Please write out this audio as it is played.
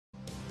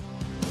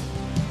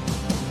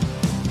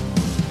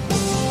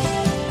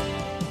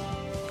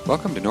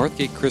Welcome to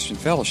Northgate Christian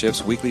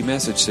Fellowship's weekly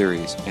message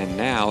series. And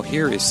now,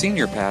 here is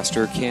Senior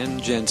Pastor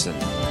Ken Jensen.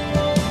 So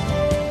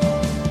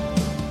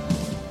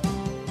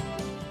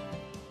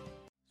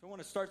I want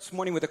to start this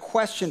morning with a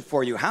question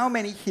for you. How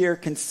many here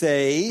can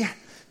say,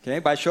 okay,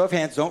 by show of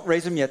hands, don't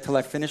raise them yet till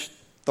I finish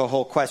the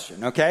whole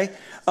question, okay?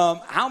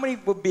 How many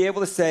would be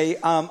able to say,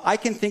 I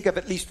can think of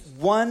at least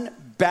one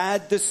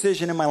bad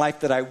decision in my life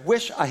that I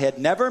wish I had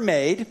never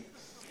made,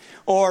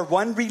 or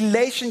one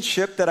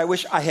relationship that I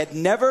wish I had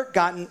never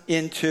gotten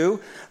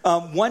into,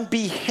 one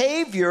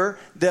behavior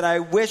that I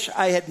wish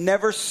I had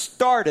never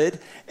started,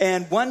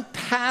 and one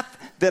path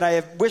that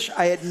I wish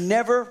I had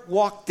never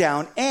walked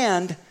down.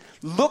 And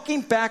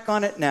looking back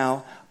on it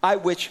now, I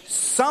wish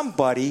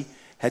somebody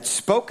had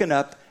spoken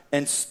up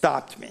and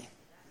stopped me.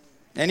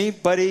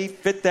 Anybody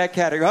fit that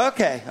category?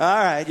 Okay,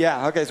 all right,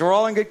 yeah, okay, so we're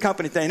all in good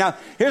company today. Now,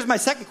 here's my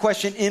second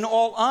question in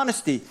all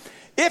honesty.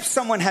 If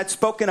someone had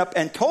spoken up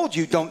and told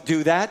you don't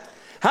do that,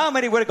 how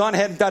many would have gone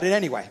ahead and done it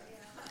anyway?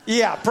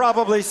 Yeah,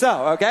 probably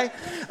so, okay?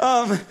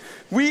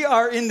 We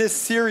are in this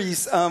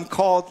series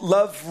called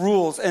Love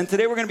Rules, and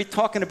today we're going to be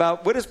talking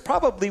about what is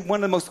probably one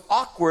of the most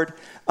awkward.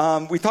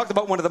 We talked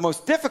about one of the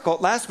most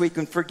difficult last week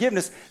in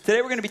forgiveness.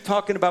 Today we're going to be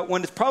talking about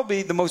one that's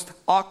probably the most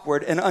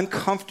awkward and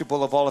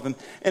uncomfortable of all of them,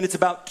 and it's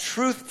about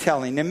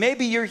truth-telling. And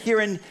maybe you're here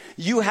and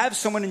you have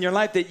someone in your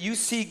life that you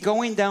see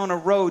going down a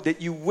road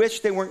that you wish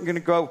they weren't going to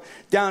go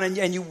down,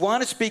 and you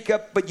want to speak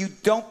up, but you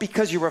don't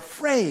because you're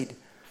afraid.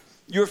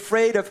 You're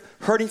afraid of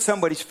hurting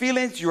somebody's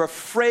feelings. You're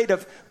afraid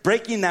of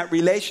breaking that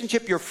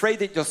relationship. You're afraid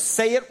that you'll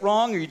say it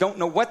wrong, or you don't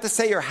know what to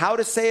say or how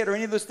to say it or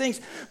any of those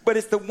things. But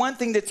it's the one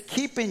thing that's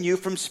keeping you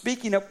from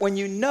speaking up when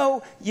you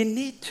know you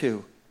need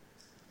to.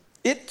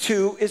 It,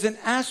 too, is an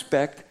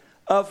aspect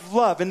of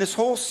love. And this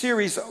whole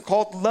series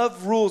called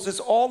Love Rules is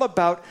all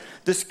about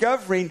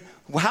discovering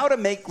how to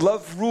make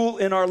love rule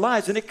in our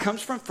lives. And it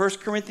comes from 1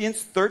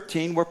 Corinthians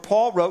 13, where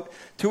Paul wrote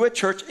to a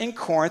church in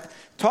Corinth,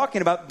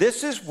 talking about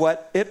this is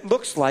what it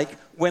looks like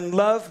when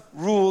love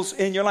rules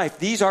in your life.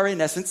 These are,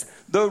 in essence,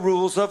 the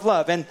rules of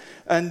love.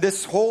 And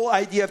this whole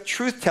idea of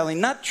truth-telling,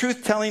 not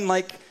truth-telling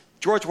like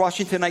George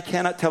Washington, I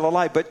cannot tell a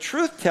lie, but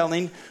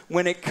truth-telling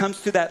when it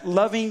comes to that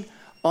loving,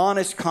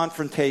 honest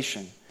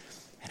confrontation.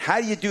 And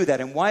how do you do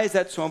that? And why is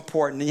that so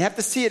important? And you have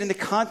to see it in the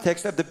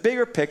context of the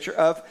bigger picture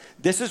of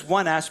this is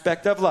one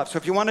aspect of love. So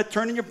if you want to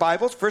turn in your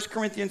Bibles, 1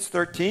 Corinthians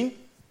 13.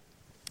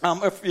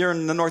 If you're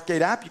in the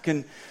Northgate app, you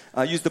can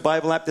use the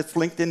Bible app that's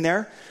linked in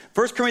there.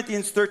 1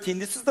 Corinthians 13,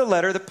 this is the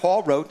letter that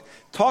Paul wrote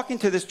talking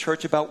to this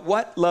church about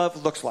what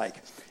love looks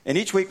like. And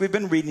each week we've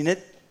been reading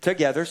it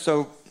together,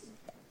 so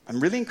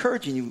I'm really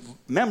encouraging you,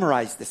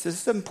 memorize this.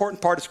 This is an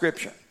important part of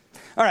Scripture.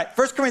 All right,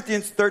 1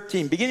 Corinthians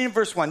 13, beginning in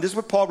verse 1, this is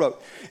what Paul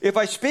wrote. If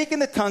I speak in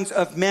the tongues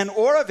of men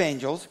or of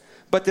angels,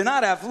 but do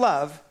not have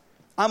love,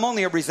 I'm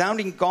only a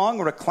resounding gong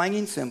or a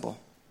clanging cymbal.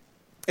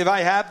 If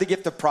I have the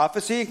gift of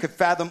prophecy and could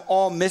fathom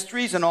all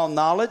mysteries and all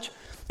knowledge,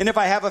 and if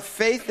I have a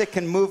faith that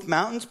can move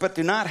mountains but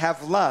do not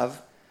have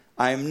love,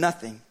 I am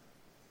nothing.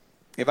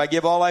 If I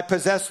give all I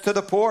possess to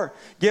the poor,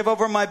 give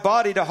over my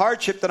body to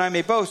hardship that I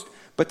may boast,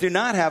 but do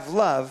not have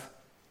love,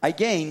 I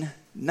gain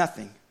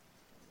nothing.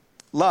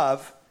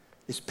 Love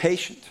is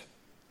patient.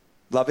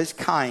 Love is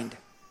kind.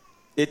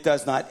 It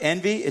does not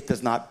envy. It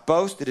does not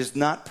boast. It is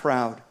not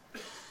proud.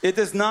 It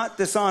does not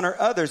dishonor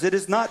others. It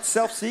is not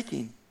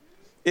self-seeking.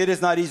 It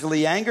is not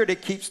easily angered.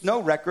 It keeps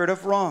no record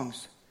of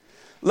wrongs.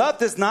 Love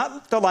does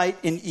not delight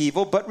in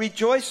evil, but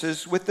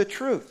rejoices with the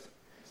truth.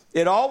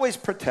 It always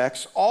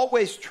protects,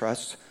 always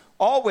trusts,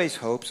 always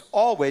hopes,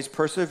 always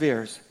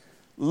perseveres.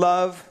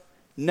 Love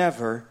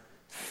never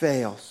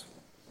fails.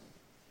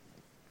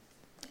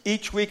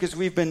 Each week as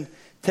we've been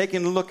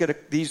taking a look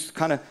at these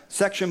kind of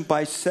section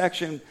by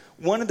section,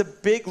 one of the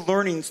big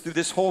learnings through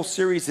this whole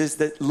series is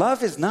that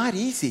love is not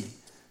easy.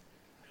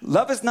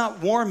 Love is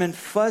not warm and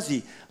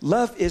fuzzy.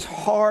 Love is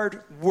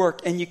hard work,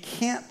 and you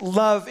can't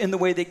love in the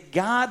way that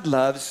God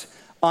loves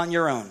on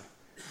your own.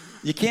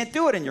 You can't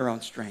do it in your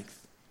own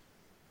strength.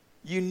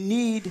 You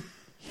need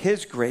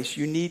His grace.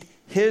 You need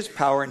His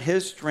power and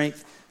His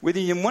strength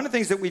within you. And one of the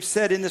things that we've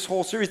said in this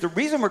whole series, the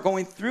reason we're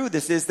going through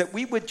this is that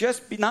we would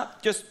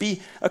not just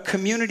be a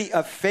community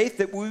of faith,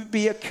 that we would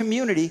be a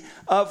community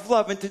of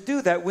love. And to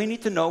do that, we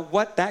need to know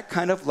what that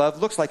kind of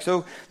love looks like.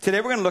 So today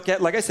we're going to look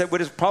at, like I said,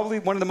 what is probably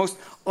one of the most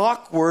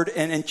awkward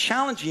and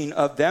challenging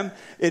of them.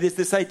 It is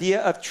this idea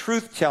of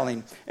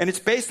truth-telling. And it's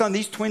based on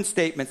these twin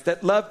statements,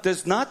 that love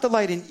does not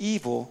delight in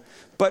evil,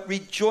 but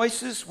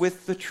rejoices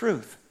with the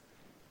truth.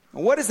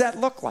 What does that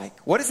look like?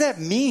 What does that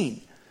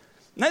mean?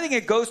 And I think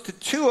it goes to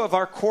two of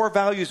our core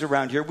values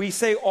around here. We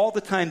say all the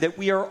time that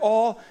we are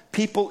all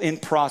people in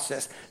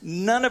process.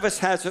 None of us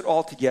has it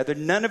all together.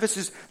 None of us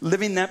is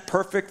living that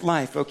perfect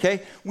life,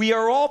 okay? We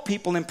are all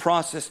people in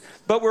process,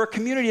 but we're a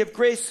community of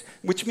grace,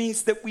 which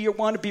means that we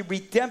want to be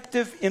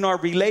redemptive in our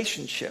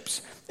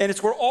relationships. And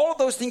it's where all of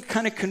those things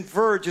kind of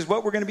converge is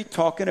what we're going to be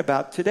talking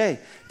about today.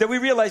 That we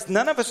realize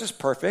none of us is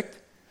perfect,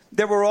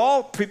 that we're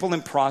all people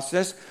in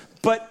process,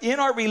 but in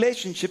our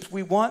relationships,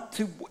 we want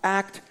to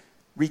act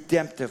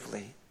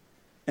redemptively.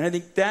 And I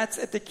think that's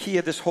at the key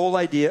of this whole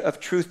idea of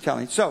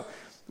truth-telling. So,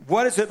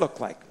 what does it look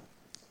like?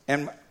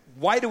 And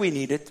why do we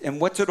need it?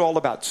 And what's it all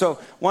about? So,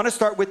 I want to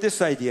start with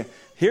this idea.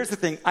 Here's the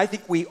thing. I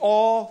think we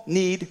all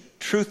need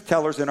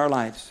truth-tellers in our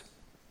lives.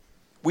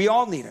 We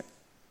all need it.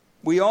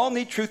 We all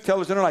need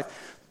truth-tellers in our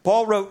life.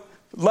 Paul wrote,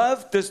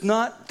 love does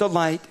not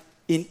delight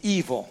in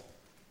evil.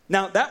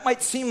 Now, that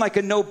might seem like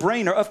a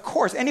no-brainer. Of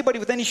course, anybody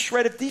with any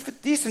shred of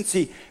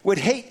decency would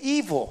hate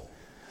evil.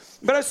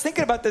 But I was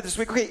thinking about that this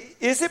week. Okay,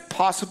 is it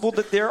possible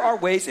that there are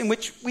ways in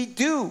which we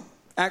do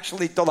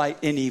actually delight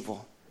in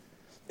evil?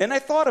 And I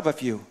thought of a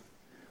few.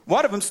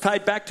 One of them's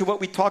tied back to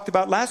what we talked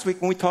about last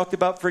week when we talked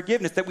about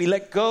forgiveness, that we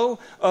let go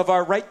of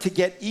our right to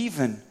get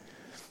even.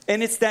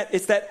 And it's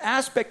that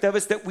aspect of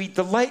us that we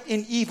delight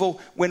in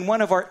evil when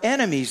one of our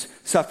enemies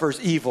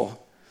suffers evil.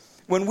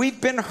 When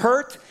we've been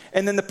hurt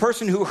and then the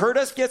person who hurt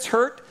us gets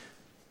hurt,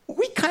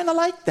 we kind of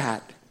like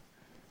that.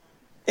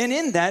 And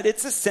in that,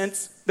 it's a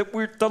sense that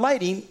we're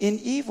delighting in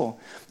evil.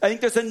 I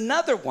think there's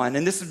another one,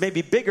 and this is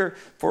maybe bigger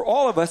for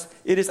all of us.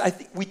 It is, I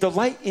think we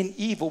delight in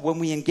evil when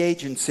we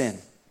engage in sin.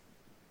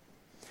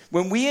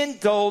 When we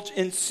indulge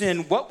in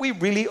sin, what we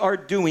really are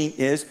doing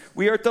is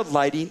we are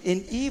delighting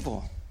in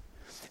evil.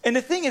 And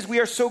the thing is,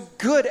 we are so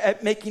good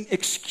at making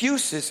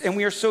excuses, and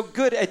we are so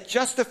good at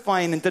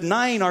justifying and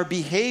denying our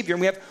behavior, and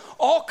we have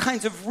all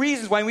kinds of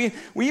reasons why we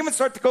even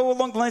start to go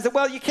along the lines of,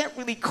 well, you can't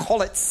really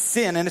call it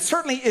sin, and it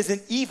certainly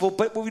isn't evil,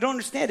 but what we don't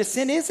understand is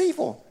sin is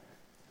evil.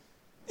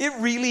 It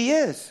really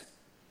is.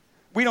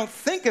 We don't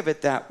think of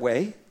it that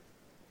way,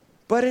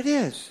 but it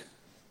is.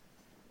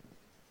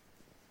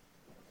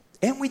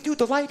 And we do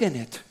delight in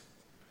it.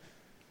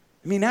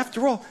 I mean,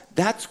 after all,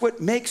 that's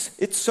what makes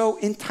it so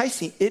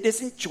enticing. It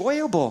is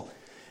enjoyable.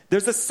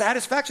 There's a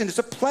satisfaction. There's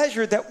a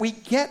pleasure that we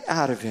get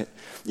out of it.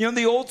 You know,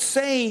 the old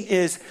saying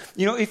is,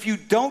 if you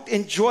don't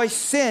enjoy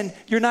sin,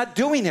 you're not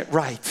doing it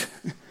right.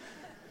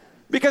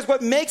 Because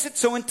what makes it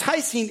so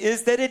enticing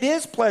is that it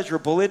is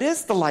pleasurable. It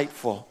is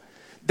delightful.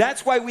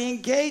 That's why we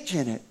engage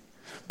in it.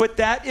 But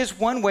that is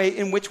one way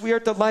in which we are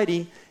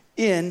delighting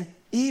in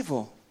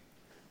evil.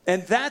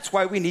 And that's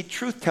why we need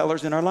truth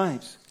tellers in our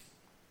lives.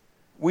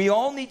 We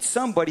all need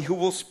somebody who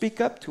will speak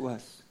up to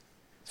us,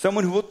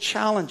 someone who will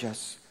challenge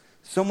us,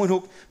 someone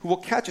who will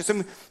catch us.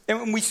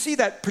 And we see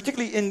that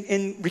particularly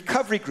in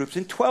recovery groups,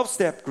 in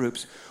 12-step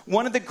groups.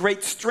 One of the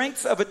great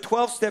strengths of a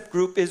 12-step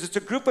group is it's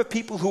a group of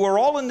people who are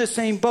all in the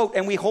same boat,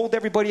 and we hold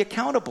everybody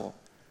accountable.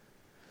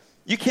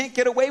 You can't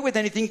get away with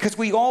anything because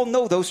we all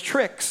know those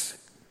tricks.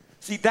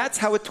 See, that's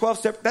how a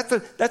 12-step,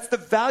 that's the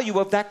value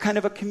of that kind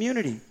of a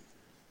community.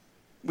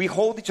 We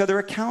hold each other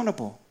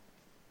accountable.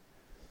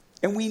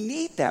 And we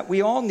need that.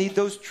 We all need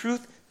those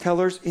truth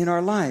tellers in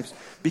our lives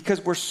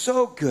because we're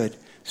so good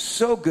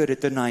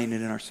at denying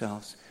it in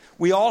ourselves.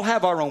 We all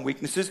have our own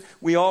weaknesses.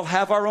 We all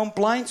have our own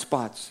blind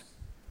spots.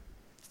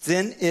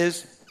 Sin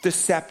is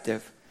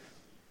deceptive.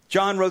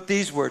 John wrote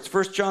these words,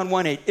 1 John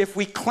 1:8. If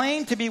we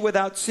claim to be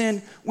without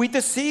sin, we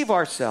deceive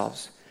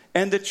ourselves,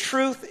 and the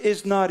truth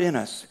is not in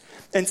us.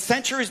 And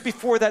centuries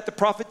before that, the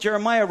prophet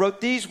Jeremiah wrote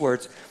these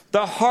words.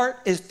 The heart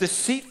is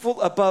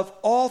deceitful above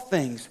all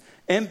things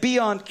and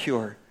beyond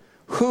cure.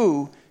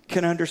 Who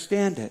can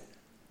understand it?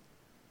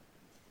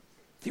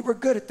 See, we're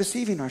good at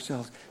deceiving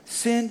ourselves.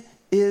 Sin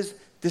is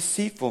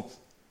deceitful.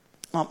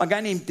 A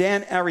guy named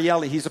Dan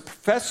Ariely, he's a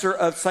professor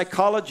of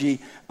psychology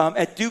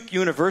at Duke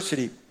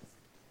University.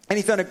 And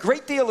he's done a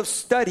great deal of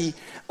study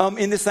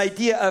in this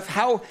idea of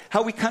how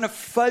we kind of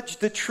fudge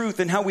the truth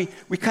and how we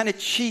kind of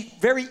cheat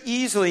very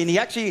easily. And he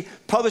actually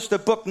published a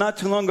book not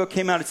too long ago,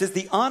 came out. It says,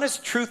 The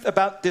Honest Truth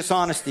About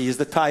Dishonesty is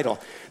the title.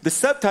 The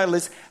subtitle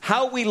is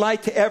How We Lie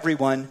to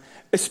Everyone,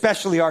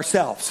 Especially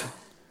Ourselves.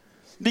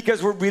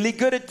 Because we're really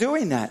good at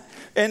doing that.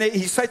 And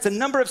he cites a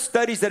number of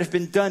studies that have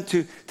been done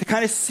to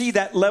kind of see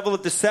that level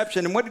of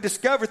deception. And what he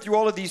discovered through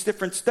all of these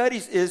different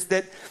studies is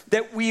that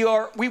we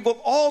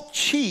will all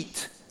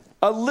cheat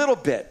a little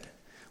bit.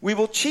 We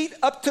will cheat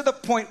up to the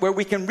point where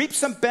we can reap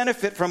some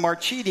benefit from our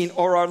cheating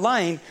or our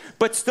lying,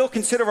 but still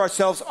consider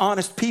ourselves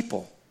honest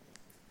people.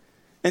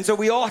 And so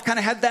we all kind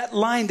of had that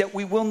line that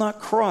we will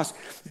not cross.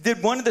 They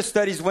did one of the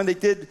studies when they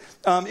did,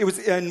 it was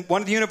in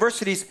one of the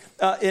universities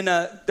in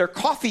their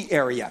coffee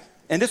area.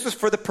 And this was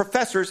for the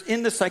professors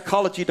in the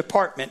psychology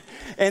department.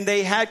 And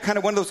they had kind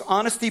of one of those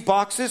honesty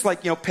boxes,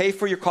 like, pay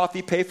for your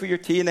coffee, pay for your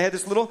tea. And they had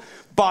this little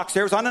box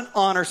there. It was on an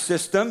honor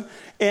system.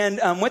 And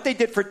what they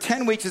did for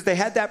 10 weeks is they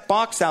had that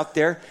box out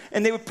there.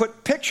 And they would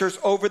put pictures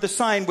over the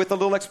sign with a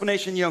little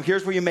explanation.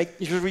 Here's where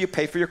you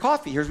pay for your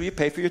coffee. Here's where you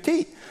pay for your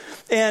tea.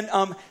 And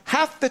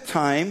half the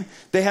time,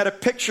 they had a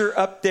picture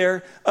up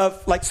there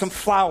of like some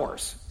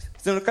flowers.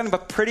 So kind of a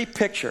pretty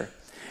picture.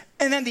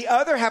 And then the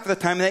other half of the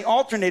time, and they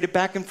alternated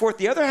back and forth.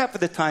 The other half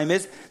of the time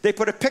is they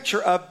put a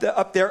picture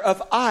up there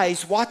of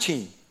eyes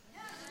watching.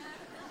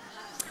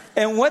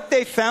 And what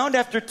they found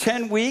after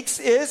 10 weeks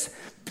is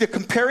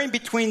comparing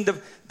between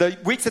the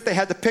weeks that they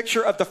had the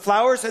picture of the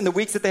flowers and the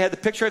weeks that they had the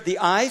picture of the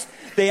eyes,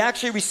 they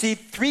actually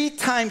received 3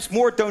 times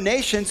more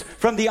donations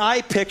from the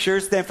eye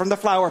pictures than from the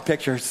flower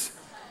pictures.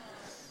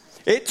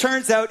 It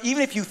turns out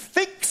even if you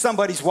think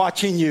somebody's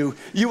watching you,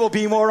 you will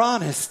be more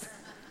honest.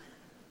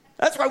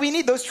 That's why we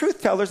need those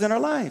truth tellers in our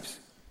lives.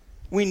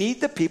 We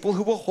need the people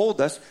who will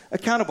hold us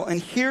accountable.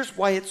 And here's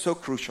why it's so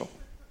crucial.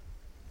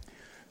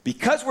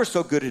 Because we're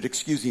so good at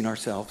excusing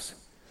ourselves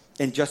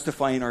and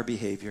justifying our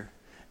behavior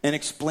and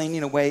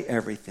explaining away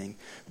everything,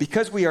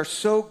 because we are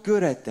so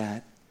good at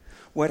that,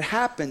 what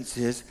happens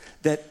is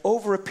that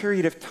over a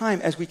period of time,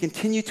 as we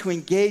continue to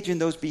engage in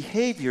those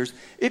behaviors,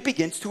 it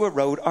begins to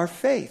erode our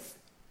faith.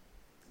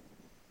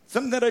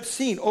 Something that I've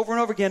seen over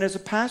and over again as a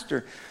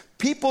pastor.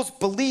 People's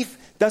belief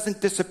doesn't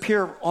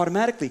disappear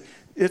automatically.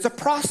 There's a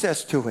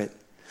process to it.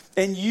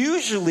 And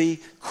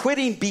usually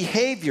quitting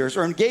behaviors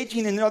or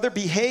engaging in other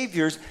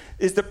behaviors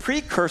is the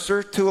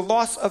precursor to a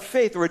loss of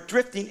faith or a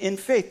drifting in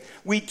faith.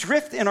 We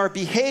drift in our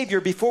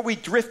behavior before we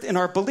drift in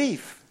our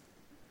belief.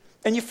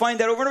 And you find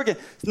that over and over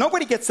again.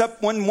 Nobody gets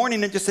up one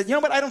morning and just said, you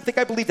know what, I don't think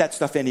I believe that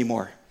stuff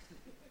anymore.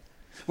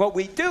 What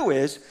we do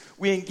is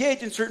we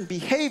engage in certain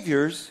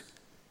behaviors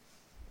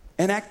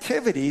and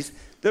activities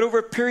that over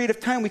a period of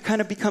time we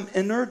kind of become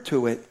inured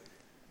to it.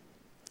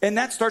 And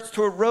that starts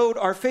to erode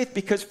our faith,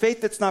 because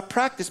faith that's not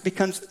practiced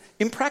becomes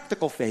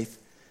impractical faith.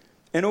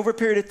 And over a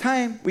period of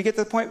time, we get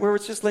to the point where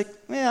it's just like,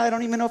 I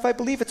don't even know if I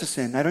believe it's a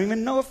sin. I don't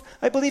even know if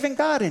I believe in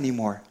God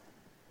anymore.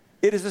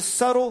 It is a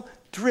subtle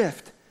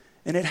drift.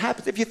 And it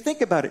happens. If you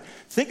think about it,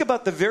 think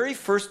about the very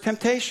first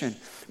temptation.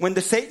 When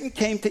the Satan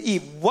came to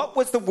Eve, what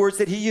was the words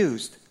that he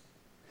used?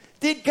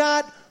 Did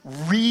God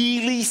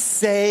really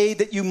say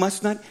that you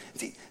must not?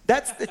 See,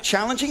 that's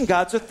challenging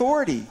God's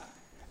authority.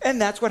 And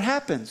that's what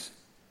happens.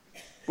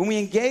 When we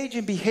engage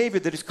in behavior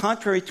that is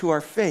contrary to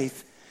our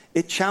faith,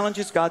 it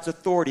challenges God's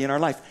authority in our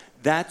life.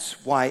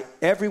 That's why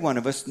every one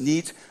of us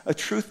needs a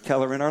truth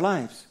teller in our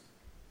lives.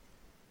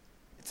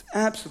 It's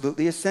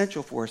absolutely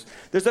essential for us.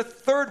 There's a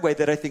third way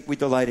that I think we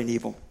delight in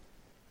evil.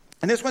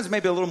 And this one's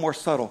maybe a little more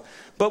subtle.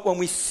 But when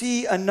we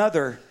see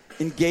another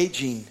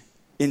engaging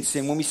in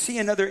sin, when we see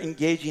another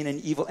engaging in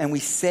evil and we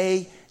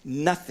say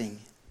nothing,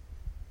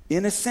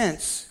 in a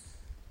sense,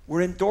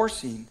 we're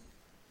endorsing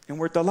and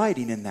we're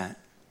delighting in that.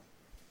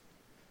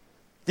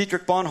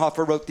 Dietrich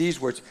Bonhoeffer wrote these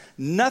words: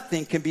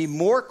 nothing can be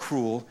more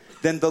cruel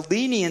than the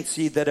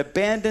leniency that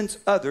abandons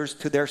others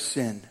to their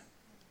sin.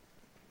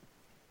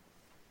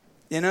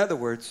 In other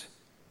words,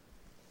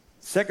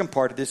 second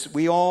part of this,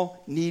 we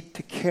all need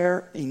to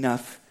care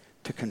enough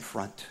to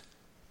confront.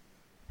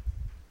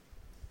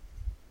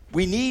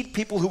 We need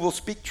people who will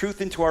speak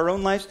truth into our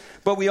own lives,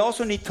 but we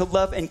also need to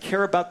love and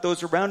care about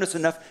those around us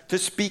enough to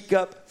speak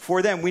up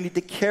for them. We need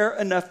to care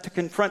enough to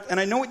confront. And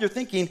I know what you're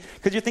thinking,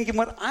 because you're thinking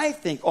what I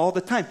think all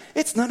the time.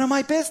 It's none of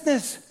my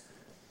business.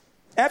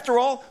 After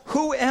all,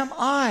 who am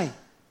I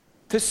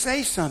to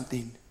say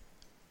something?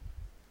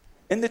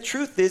 And the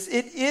truth is,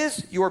 it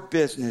is your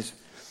business.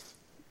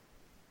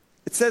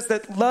 It says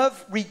that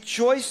love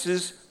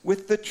rejoices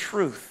with the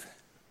truth.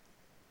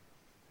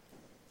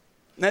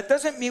 And that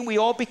doesn't mean we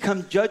all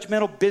become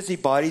judgmental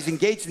busybodies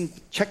engaged in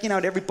checking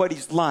out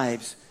everybody's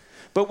lives.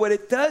 But what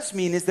it does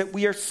mean is that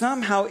we are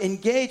somehow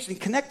engaged and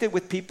connected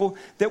with people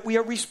that we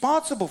are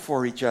responsible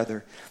for each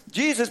other.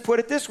 Jesus put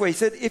it this way. He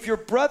said, if your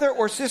brother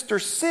or sister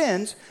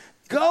sins,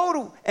 go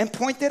to and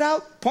point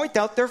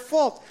out their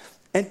fault.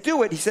 And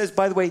do it, he says,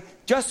 by the way,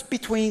 just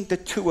between the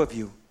two of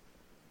you.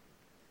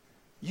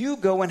 You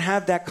go and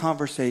have that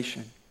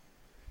conversation.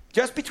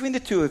 Just between the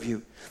two of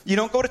you. You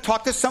don't go to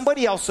talk to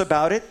somebody else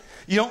about it.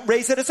 You don't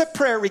raise it as a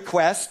prayer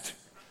request,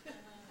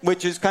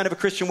 which is kind of a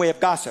Christian way of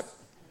gossip,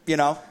 you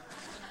know.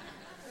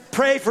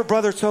 Pray for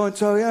brother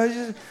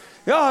so-and-so.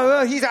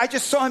 I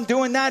just saw him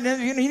doing that,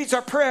 and he needs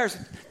our prayers.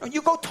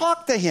 You go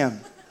talk to him.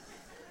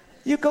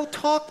 You go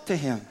talk to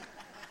him.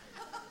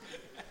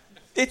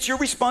 It's your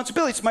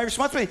responsibility. It's my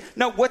responsibility.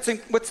 Now, what's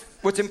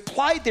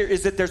implied there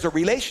is that there's a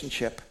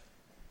relationship.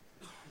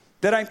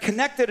 That I'm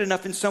connected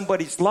enough in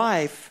somebody's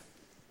life,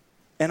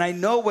 and I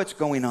know what's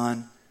going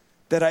on,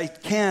 that I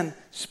can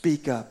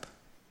speak up.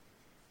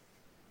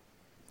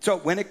 So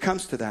when it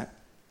comes to that,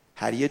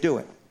 how do you do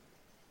it?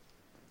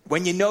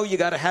 When you know you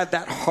got to have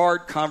that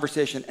hard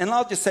conversation. And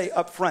I'll just say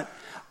up front,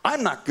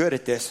 I'm not good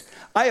at this.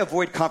 I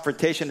avoid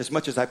confrontation as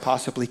much as I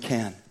possibly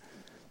can.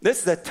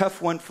 This is a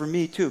tough one for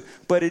me too,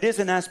 but it is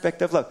an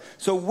aspect of love.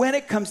 So when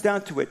it comes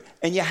down to it,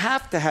 and you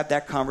have to have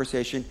that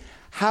conversation,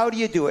 how do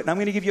you do it? And I'm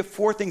going to give you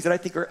 4 things that I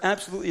think are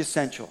absolutely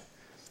essential.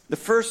 The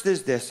first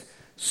is this: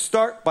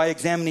 start by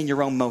examining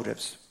your own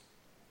motives.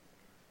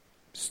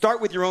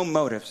 Start with your own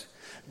motives.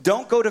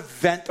 Don't go to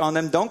vent on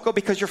them. Don't go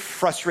because you're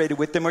frustrated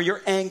with them or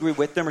you're angry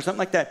with them or something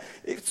like that.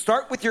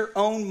 Start with your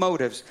own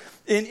motives.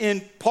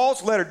 In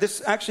Paul's letter,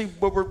 this actually,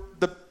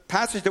 the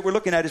passage that we're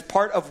looking at is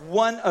part of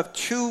one of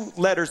 2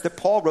 letters that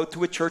Paul wrote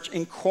to a church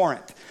in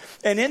Corinth.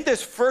 And in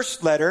this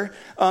first letter,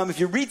 if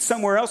you read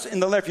somewhere else in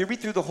the letter, if you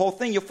read through the whole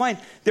thing, you'll find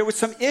there was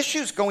some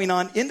issues going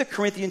on in the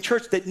Corinthian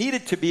church that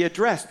needed to be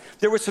addressed.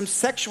 There was some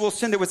sexual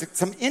sin. There was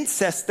some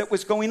incest that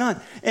was going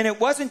on. And it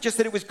wasn't just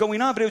that it was going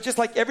on, but it was just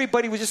like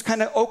everybody was just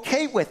kind of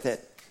okay with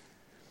it.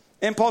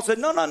 And Paul said,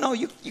 no,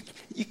 you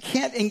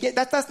can't engage.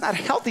 That's not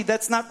healthy.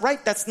 That's not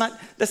right. That's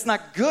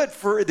not good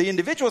for the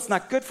individual. It's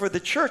not good for the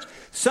church.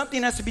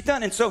 Something has to be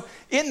done. And so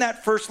in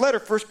that first letter,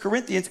 1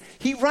 Corinthians,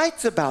 he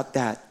writes about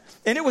that.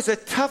 And it was a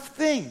tough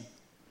thing.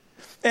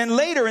 And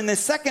later in the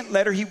second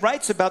letter, he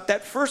writes about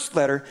that first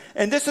letter.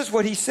 And this is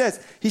what he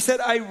says. He said,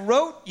 I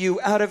wrote you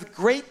out of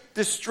great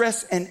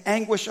distress and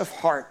anguish of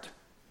heart,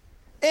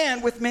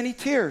 and with many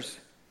tears,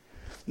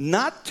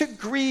 not to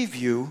grieve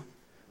you,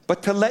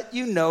 but to let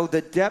you know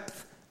the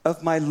depth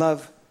of my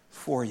love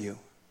for you.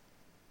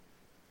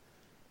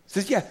 He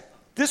says, yeah,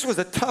 this was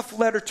a tough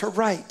letter to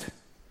write.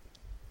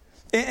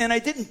 And I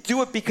didn't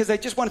do it because I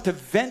just wanted to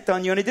vent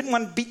on you, and I didn't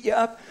want to beat you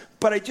up,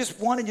 but I just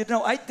wanted you to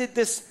know I did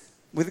this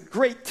with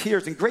great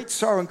tears and great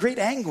sorrow and great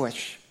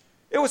anguish.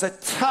 It was a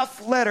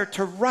tough letter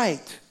to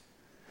write.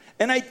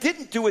 And I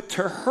didn't do it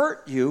to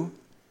hurt you.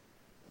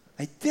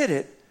 I did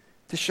it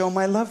to show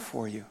my love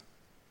for you.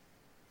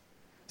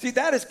 See,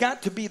 that has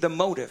got to be the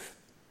motive.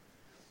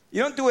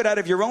 You don't do it out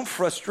of your own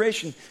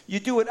frustration. You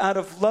do it out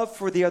of love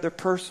for the other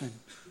person.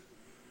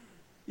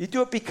 You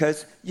do it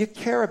because you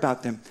care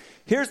about them.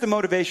 Here's the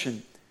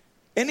motivation.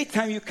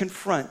 Anytime you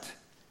confront,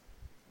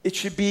 it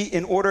should be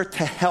in order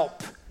to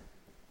help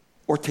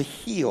or to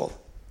heal,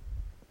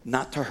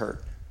 not to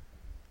hurt.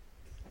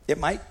 It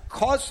might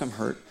cause some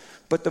hurt,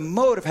 but the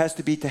motive has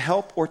to be to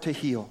help or to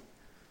heal.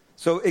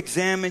 So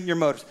examine your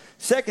motives.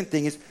 Second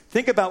thing is,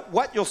 think about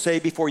what you'll say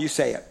before you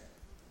say it.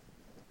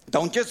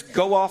 Don't just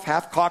go off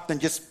half-cocked and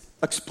just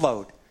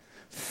explode.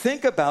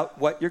 Think about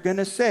what you're going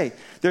to say.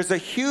 There's a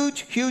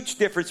huge, huge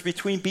difference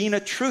between being a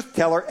truth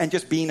teller and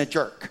just being a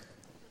jerk.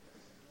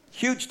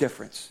 Huge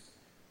difference.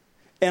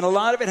 And a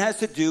lot of it has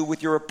to do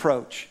with your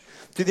approach.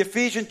 To the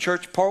Ephesian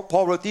church,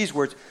 Paul wrote these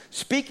words,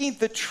 speaking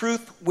the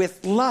truth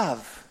with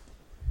love,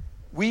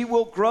 we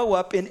will grow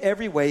up in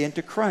every way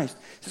into Christ.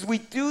 He says we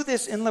do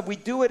this in love. We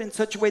do it in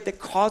such a way that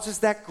causes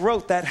that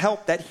growth, that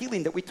help, that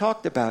healing that we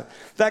talked about.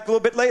 In fact, a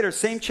little bit later,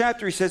 same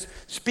chapter, he says,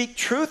 speak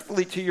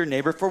truthfully to your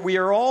neighbor, for we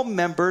are all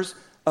members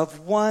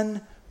of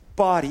one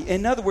body.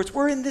 In other words,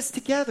 we're in this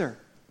together.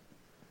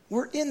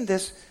 We're in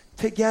this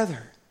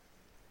together.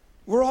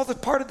 We're all the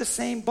part of the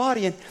same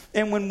body.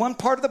 And when one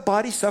part of the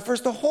body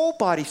suffers, the whole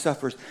body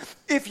suffers.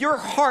 If your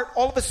heart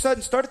all of a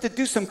sudden started to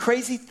do some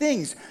crazy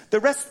things, the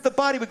rest of the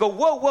body would go,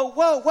 whoa, whoa,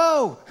 whoa,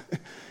 whoa.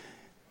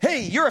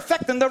 Hey, you're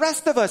affecting the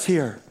rest of us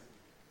here.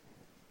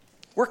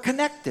 We're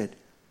connected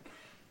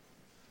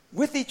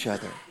with each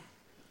other.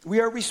 We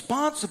are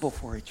responsible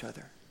for each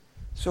other.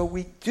 So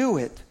we do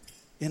it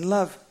in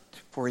love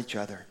for each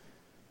other.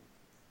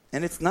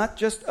 And it's not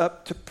just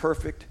up to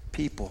perfect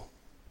people.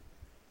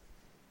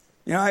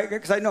 You know,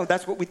 because I know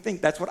that's what we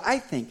think. That's what I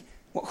think.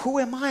 Well, who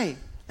am I?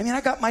 I mean,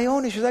 I got my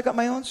own issues. I got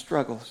my own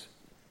struggles.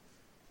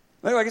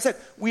 Like I said,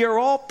 we are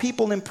all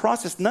people in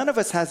process. None of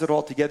us has it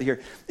all together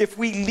here. If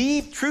we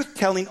leave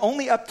truth-telling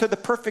only up to the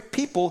perfect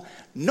people,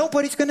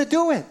 nobody's going to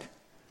do it.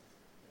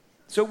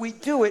 So we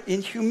do it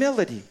in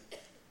humility.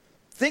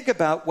 Think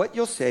about what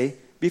you'll say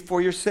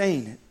before you're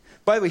saying it.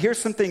 By the way, here's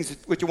some things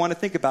which you want to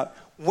think about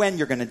when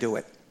you're going to do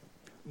it.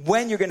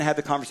 When you're going to have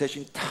the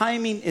conversation.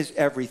 Timing is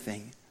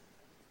everything.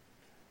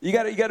 You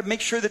got to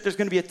make sure that there's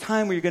going to be a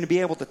time where you're going to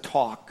be able to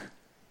talk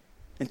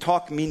and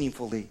talk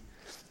meaningfully.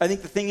 I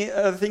think the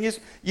other thing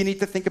is you need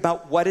to think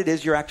about what it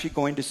is you're actually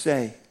going to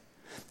say.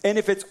 And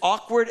if it's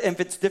awkward and if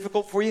it's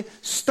difficult for you,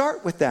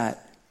 start with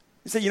that.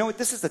 You say, you know what,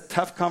 this is a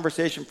tough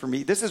conversation for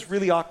me. This is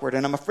really awkward,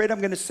 and I'm afraid I'm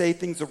going to say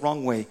things the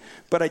wrong way,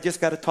 but I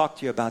just got to talk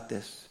to you about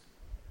this.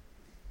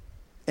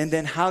 And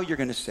then how you're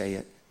going to say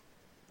it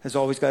has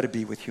always got to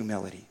be with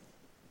humility.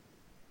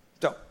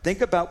 So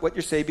think about what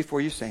you say before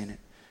you're saying it.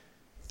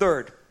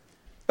 Third,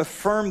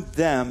 affirm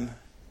them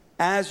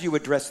as you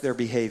address their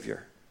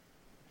behavior.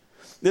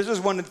 This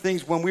was one of the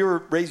things when we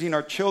were raising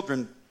our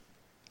children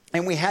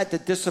and we had to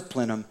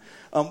discipline them.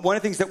 One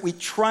of the things that we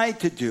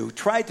tried to do,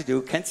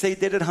 can't say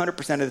did it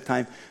 100% of the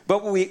time,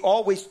 but what we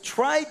always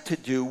tried to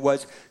do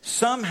was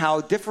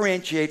somehow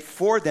differentiate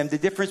for them the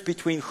difference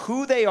between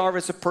who they are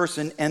as a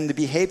person and the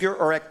behavior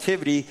or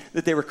activity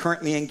that they were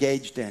currently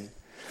engaged in.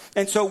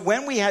 And so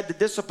when we had the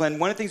discipline,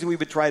 one of the things that we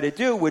would try to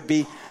do would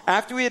be,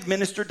 after we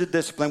administered the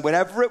discipline,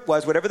 whatever it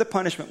was, whatever the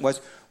punishment was,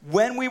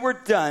 when we were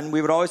done,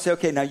 we would always say,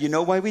 okay, now you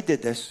know why we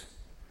did this.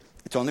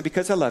 It's only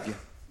because I love you.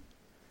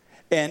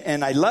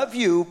 And I love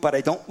you, but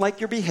I don't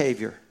like your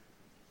behavior.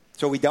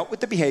 So we dealt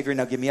with the behavior,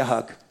 now give me a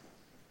hug.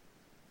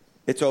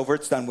 It's over,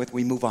 it's done with,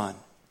 we move on.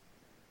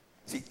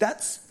 See,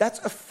 that's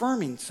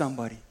affirming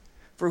somebody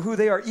for who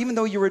they are, even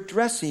though you're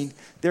addressing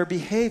their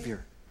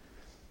behavior.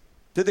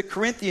 To the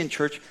Corinthian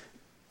church,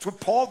 that's what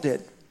Paul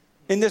did.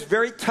 In this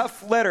very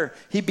tough letter,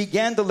 he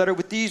began the letter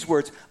with these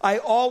words, I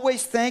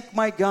always thank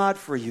my God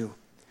for you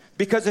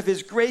because of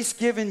his grace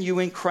given you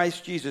in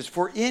Christ Jesus.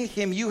 For in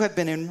him you have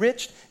been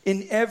enriched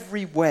in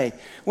every way.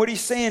 What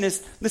he's saying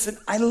is, listen,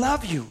 I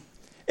love you.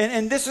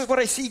 And this is what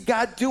I see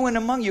God doing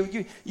among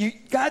you.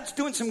 God's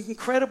doing some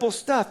incredible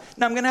stuff.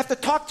 Now I'm going to have to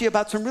talk to you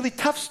about some really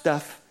tough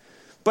stuff.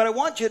 But I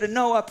want you to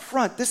know up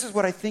front, this is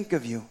what I think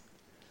of you.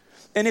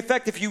 And in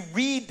fact, if you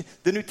read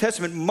the New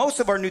Testament, most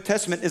of our New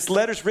Testament is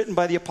letters written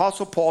by the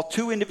Apostle Paul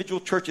to individual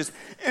churches.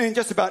 And in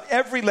just about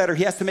every letter,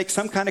 he has to make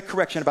some kind of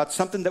correction about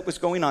something that was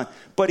going on.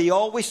 But he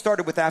always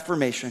started with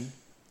affirmation.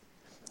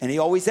 And he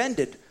always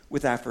ended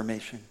with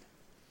affirmation.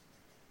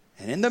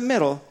 And in the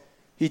middle,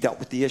 he dealt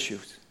with the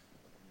issues.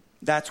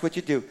 That's what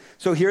you do.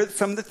 So here are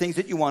some of the things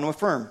that you want to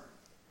affirm.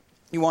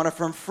 You want to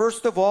affirm,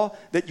 first of all,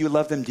 that you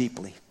love them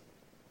deeply.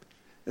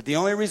 That the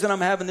only reason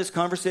I'm having this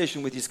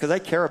conversation with you is because I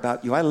care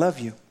about you. I love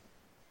you.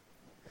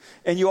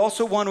 And you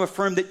also want to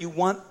affirm that you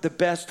want the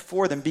best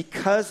for them.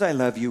 Because I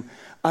love you,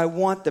 I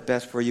want the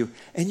best for you.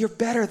 And you're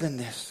better than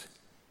this.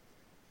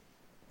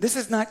 This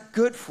is not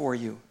good for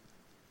you.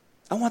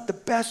 I want the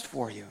best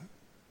for you.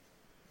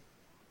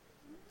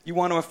 You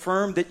want to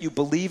affirm that you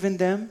believe in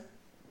them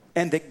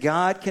and that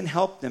God can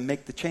help them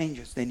make the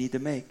changes they need to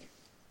make.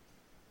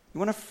 You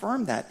want to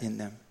affirm that in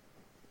them.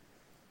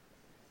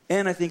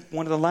 And I think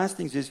one of the last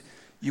things is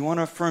you want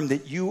to affirm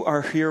that you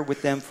are here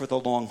with them for the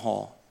long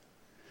haul.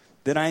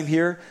 That I'm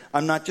here,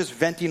 I'm not just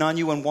venting on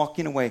you and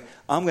walking away.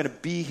 I'm going to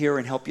be here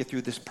and help you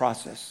through this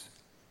process.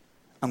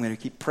 I'm going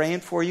to keep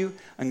praying for you.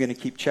 I'm going to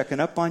keep checking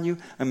up on you.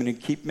 I'm going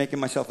to keep making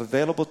myself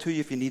available to you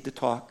if you need to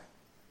talk.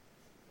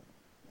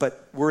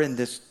 But we're in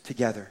this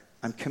together.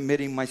 I'm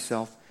committing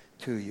myself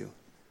to you.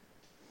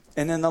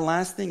 And then the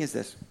last thing is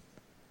this.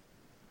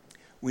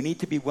 We need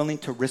to be willing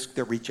to risk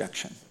their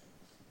rejection.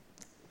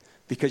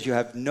 Because you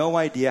have no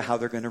idea how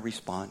they're going to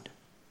respond.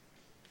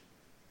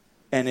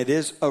 And it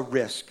is a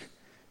risk.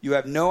 You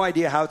have no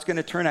idea how it's going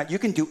to turn out. You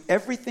can do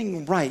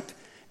everything right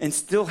and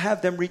still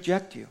have them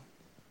reject you.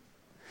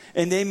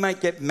 And they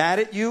might get mad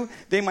at you.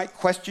 They might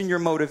question your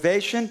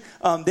motivation.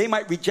 They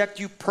might reject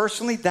you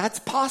personally. That's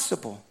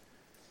possible.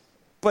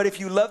 But if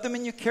you love them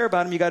and you care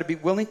about them, you got to be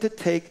willing to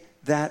take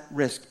that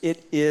risk.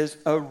 It is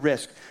a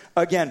risk.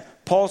 Again,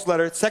 Paul's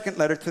letter, second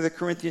letter to the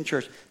Corinthian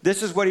church.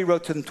 This is what he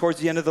wrote to them towards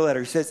the end of the letter.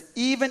 He says,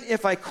 even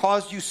if I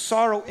caused you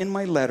sorrow in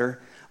my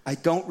letter, I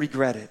don't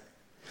regret it.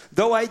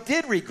 Though I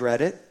did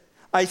regret it,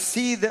 I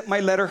see that my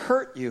letter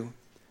hurt you,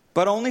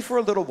 but only for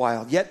a little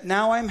while. Yet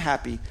now I'm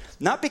happy,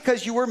 not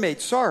because you were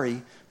made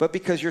sorry, but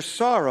because your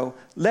sorrow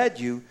led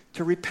you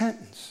to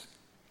repentance.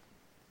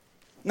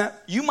 Now,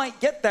 you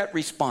might get that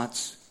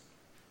response.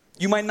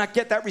 You might not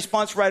get that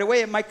response right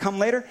away. It might come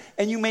later,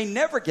 and you may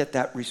never get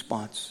that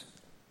response.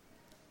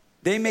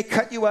 They may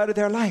cut you out of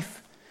their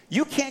life.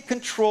 You can't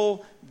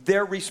control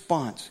their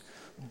response,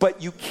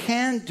 but you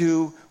can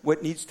do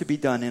what needs to be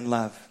done in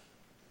love.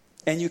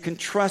 And you can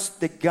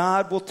trust that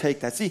God will take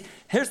that. See,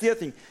 here's the other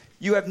thing.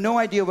 You have no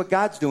idea what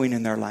God's doing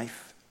in their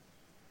life.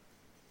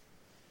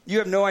 You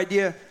have no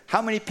idea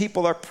how many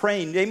people are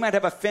praying. They might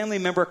have a family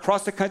member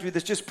across the country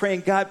that's just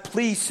praying, God,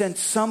 please send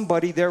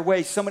somebody their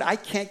way. Somebody, I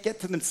can't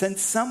get to them. Send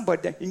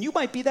somebody. And you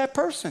might be that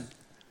person.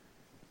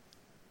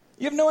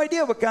 You have no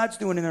idea what God's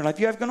doing in their life.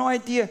 You have no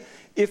idea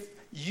if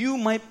you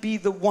might be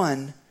the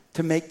one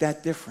to make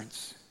that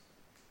difference.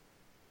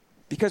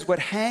 Because what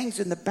hangs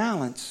in the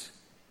balance,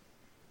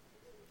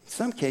 in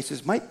some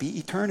cases, might be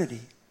eternity.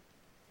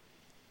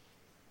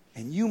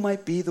 And you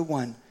might be the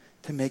one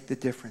to make the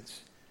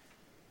difference.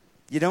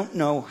 You don't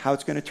know how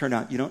it's going to turn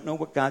out. You don't know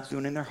what God's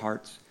doing in their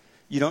hearts.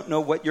 You don't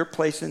know what your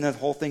place in that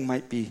whole thing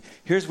might be.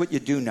 Here's what you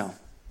do know.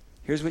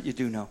 Here's what you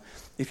do know.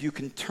 If you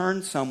can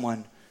turn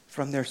someone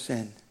from their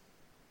sin,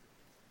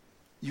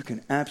 you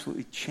can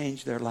absolutely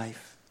change their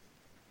life.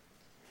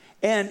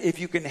 And if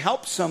you can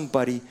help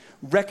somebody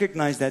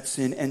recognize that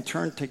sin and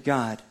turn to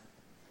God,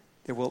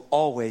 there will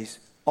always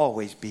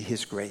be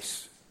His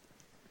grace.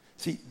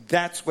 See,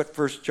 that's what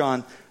 1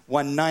 John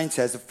 1:9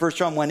 says. 1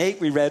 John 1:8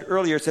 we read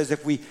earlier says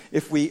if we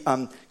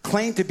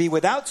claim to be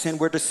without sin,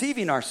 we're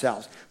deceiving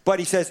ourselves. But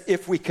he says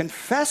if we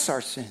confess our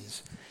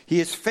sins, He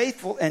is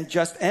faithful and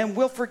just and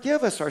will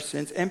forgive us our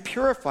sins and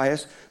purify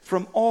us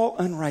from all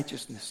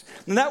unrighteousness.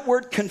 And that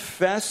word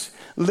confess,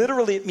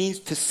 literally it means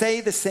to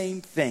say the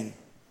same thing.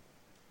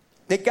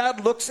 That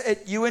God looks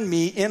at you and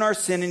me in our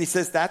sin and He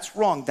says, that's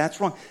wrong,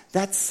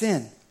 that's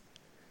sin.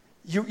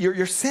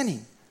 You're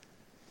sinning.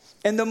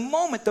 And the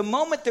moment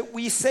that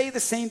we say the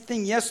same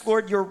thing, yes,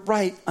 Lord, you're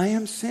right, I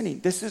am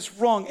sinning. This is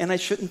wrong and I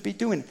shouldn't be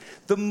doing it.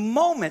 The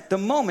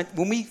moment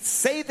when we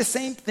say the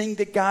same thing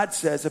that God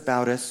says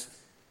about us,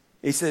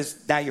 He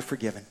says, now you're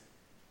forgiven.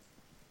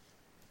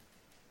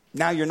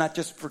 Now you're not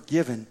just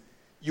forgiven,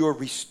 you are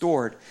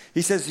restored.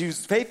 He says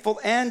He's faithful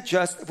and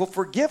just, will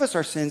forgive us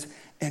our sins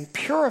and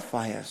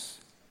purify us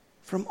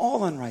from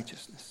all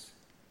unrighteousness.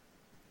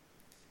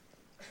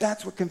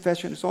 That's what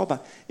confession is all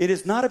about. It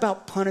is not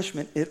about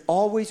punishment. It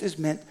always is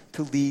meant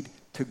to lead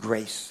to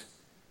grace.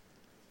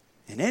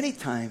 And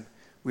anytime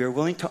we are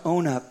willing to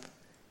own up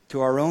to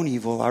our own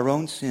evil, our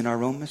own sin,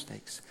 our own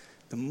mistakes,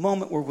 the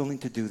moment we're willing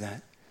to do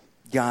that,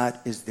 God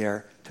is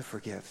there to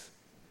forgive.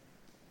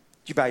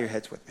 Would you bow your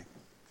heads with me?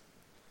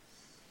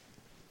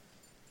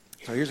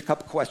 So here's a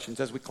couple questions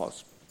as we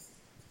close.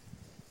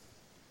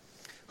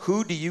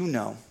 Who do you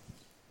know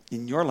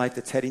in your life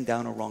that's heading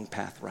down a wrong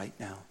path right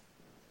now?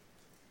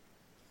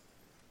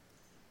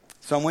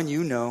 Someone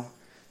you know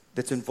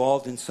that's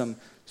involved in some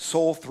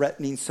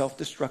soul-threatening,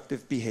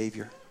 self-destructive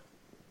behavior.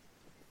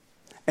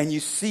 And you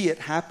see it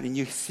happening.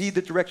 You see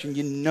the direction.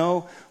 You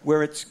know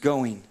where it's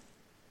going.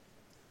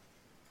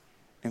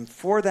 And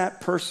for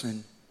that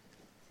person,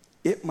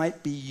 it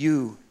might be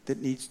you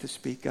that needs to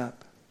speak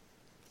up.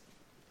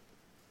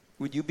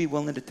 Would you be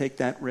willing to take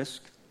that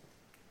risk?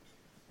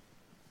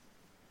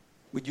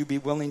 Would you be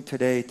willing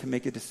today to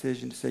make a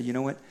decision to say, you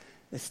know what,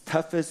 as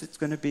tough as it's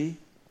going to be,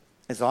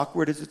 as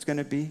awkward as it's going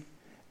to be,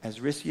 as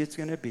risky it's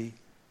going to be,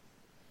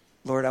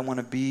 Lord, I want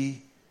to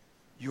be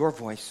your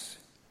voice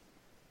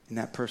in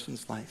that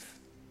person's life.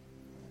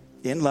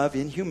 In love,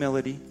 in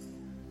humility,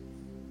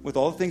 with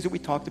all the things that we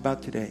talked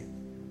about today.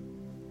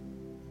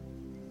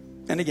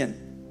 And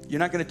again, you're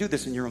not going to do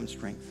this in your own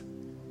strength.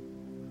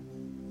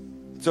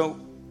 So,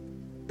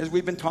 as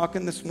we've been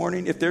talking this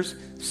morning, if there's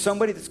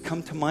somebody that's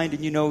come to mind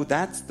and you know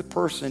that's the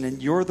person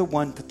and you're the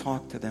one to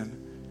talk to them,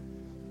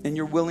 and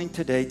you're willing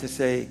today to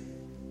say,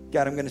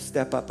 God, I'm going to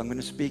step up. I'm going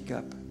to speak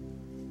up.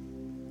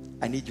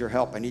 I need your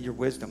help. I need your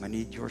wisdom. I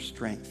need your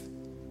strength.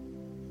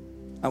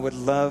 I would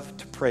love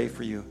to pray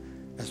for you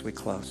as we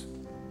close.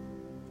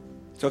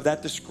 So if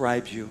that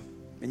describes you,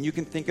 and you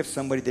can think of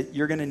somebody that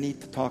you're going to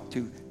need to talk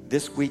to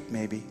this week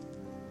maybe,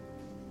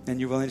 and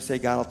you're willing to say,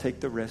 God, I'll take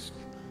the risk.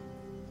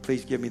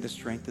 Please give me the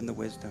strength and the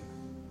wisdom.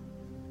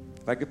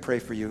 If I could pray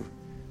for you,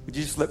 would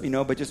you just let me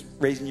know by just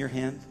raising your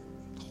hand?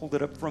 Hold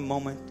it up for a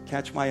moment.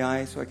 Catch my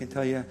eye so I can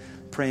tell you,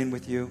 praying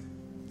with you.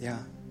 Yeah,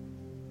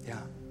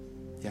 yeah,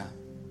 yeah,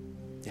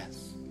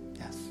 yes,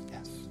 yes,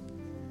 yes.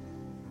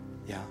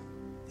 Yeah,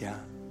 yeah,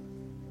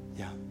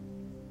 yeah.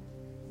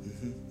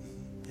 Mm-hmm.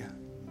 Yeah.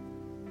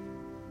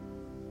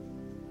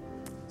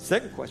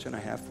 Second question I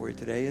have for you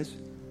today is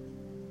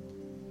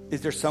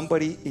there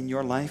somebody in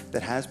your life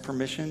that has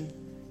permission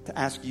to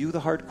ask you the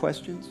hard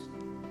questions?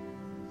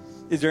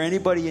 Is there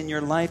anybody in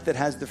your life that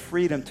has the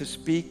freedom to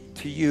speak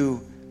to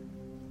you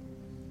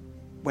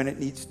when it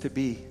needs to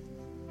be?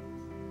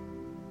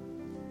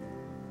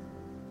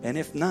 And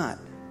if not,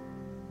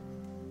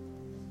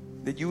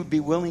 that you would be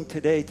willing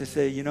today to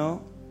say, you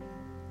know,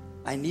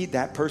 I need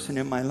that person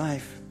in my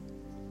life.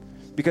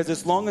 Because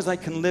as long as I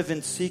can live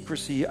in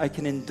secrecy, I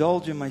can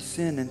indulge in my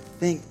sin and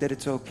think that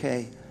it's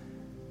okay.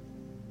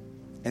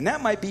 And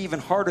that might be even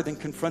harder than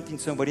confronting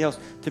somebody else,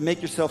 to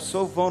make yourself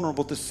so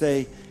vulnerable to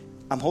say,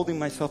 I'm holding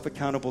myself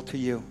accountable to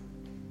you.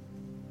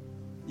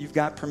 You've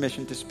got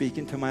permission to speak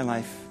into my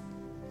life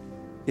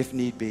if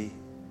need be.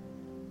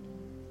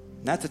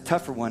 And that's a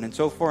tougher one. And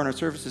so far in our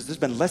services, there's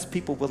been less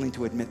people willing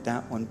to admit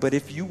that one. But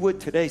if you would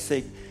today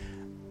say,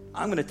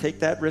 I'm going to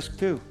take that risk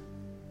too.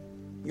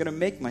 I'm going to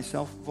make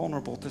myself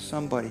vulnerable to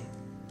somebody.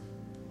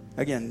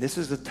 Again, this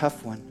is a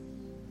tough one.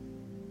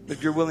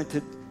 If you're willing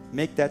to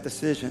make that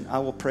decision, I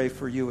will pray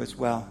for you as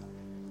well.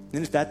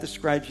 And if that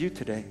describes you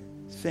today,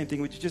 same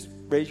thing. Would you just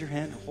raise your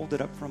hand and hold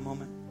it up for a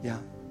moment? Yeah.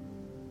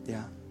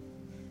 Yeah.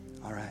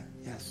 All right.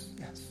 Yes.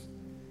 Yes.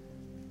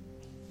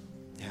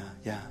 Yeah.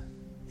 Yeah.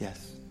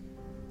 Yes.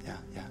 Yeah.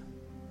 Yeah.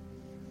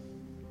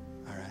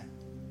 All right.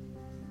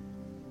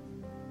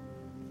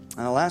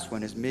 And the last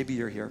one is maybe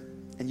you're here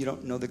and you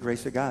don't know the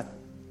grace of God.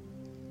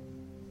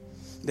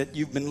 That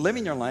you've been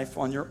living your life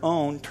on your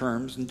own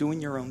terms and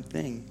doing your own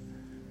thing.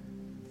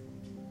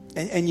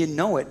 And you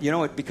know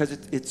it because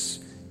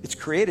it's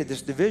created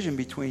this division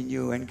between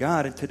you and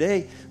God. And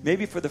today,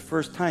 maybe for the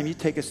first time, you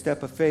take a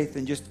step of faith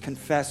and just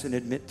confess and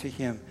admit to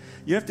Him.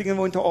 You don't have to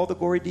go into all the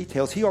gory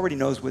details. He already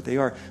knows what they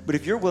are. But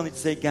if you're willing to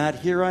say, God,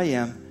 here I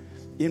am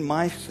in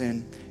my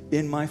sin,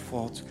 in my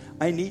faults.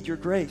 I need your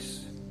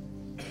grace.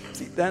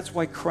 See, that's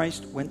why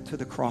Christ went to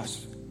the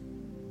cross,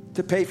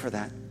 to pay for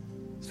that,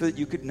 so that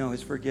you could know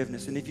His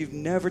forgiveness. And if you've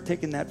never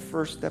taken that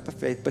first step of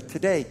faith, but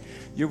today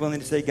you're willing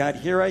to say, God,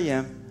 here I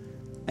am.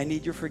 I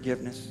need your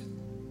forgiveness.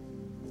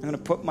 I'm going to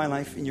put my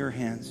life in your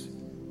hands.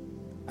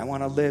 I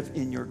want to live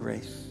in your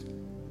grace.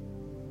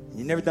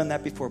 You've never done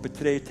that before, but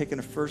today you're taking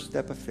a first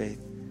step of faith.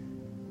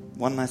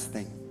 One last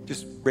thing.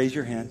 Just raise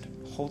your hand.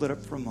 Hold it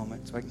up for a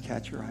moment so I can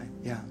catch your eye.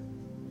 Yeah.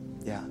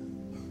 Yeah.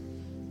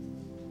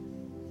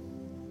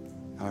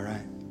 All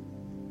right.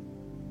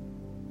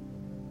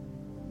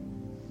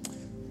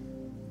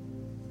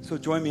 So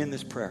join me in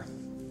this prayer.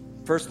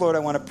 First, Lord, I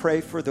want to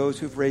pray for those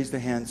who've raised a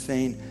hand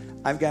saying,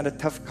 I've got a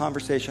tough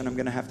conversation I'm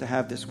going to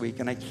have this week,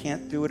 and I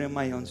can't do it in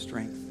my own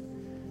strength.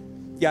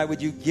 God,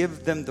 would you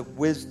give them the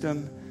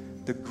wisdom,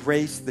 the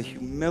grace, the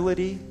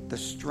humility, the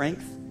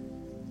strength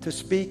to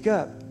speak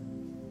up,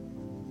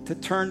 to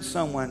turn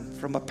someone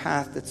from a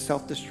path that's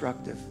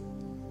self-destructive.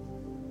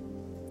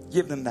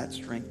 Give them that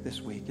strength this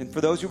week. And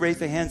for those who raise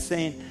their hands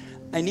saying,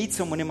 I need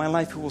someone in my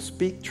life who will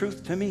speak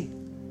truth to me.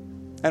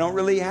 I don't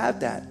really have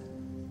that.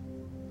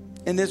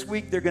 And this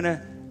week they're going to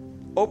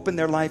open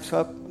their lives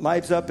up,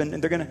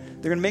 and they're going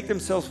to make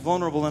themselves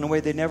vulnerable in a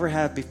way they never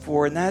have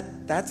before. And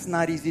that's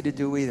not easy to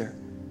do either.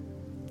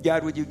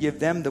 God, would you give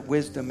them the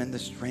wisdom and the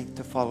strength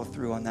to follow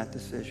through on that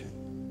decision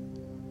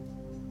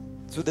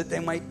so that they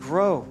might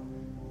grow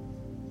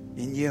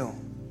in you.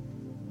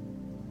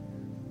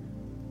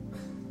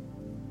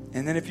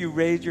 And then if you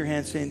raise your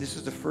hand saying, this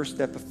is the first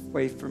step of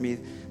faith for me,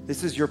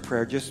 this is your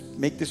prayer. Just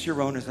make this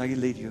your own as I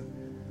lead you.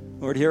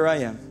 Lord, here I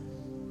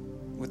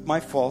am with my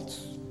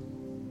faults,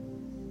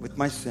 with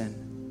my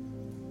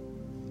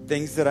sin,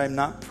 things that I'm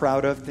not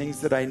proud of,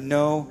 things that I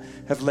know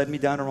have led me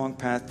down a wrong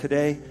path.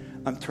 Today,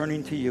 I'm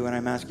turning to you and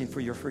I'm asking for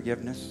your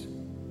forgiveness.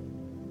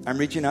 I'm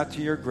reaching out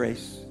to your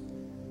grace.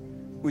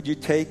 Would you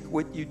take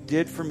what you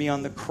did for me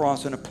on the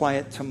cross and apply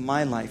it to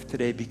my life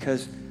today,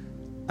 because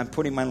I'm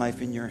putting my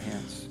life in your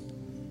hands.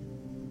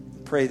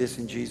 Pray this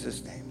in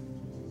Jesus'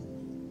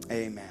 name.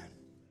 Amen.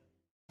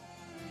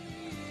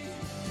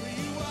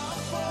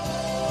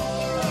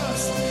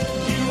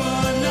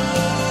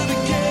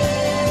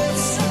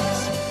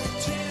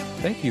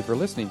 Thank you for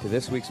listening to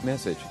this week's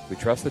message. We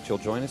trust that you'll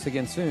join us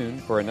again soon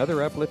for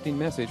another uplifting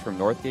message from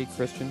Northgate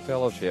Christian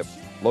Fellowship,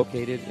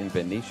 located in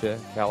Benicia,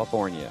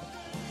 California.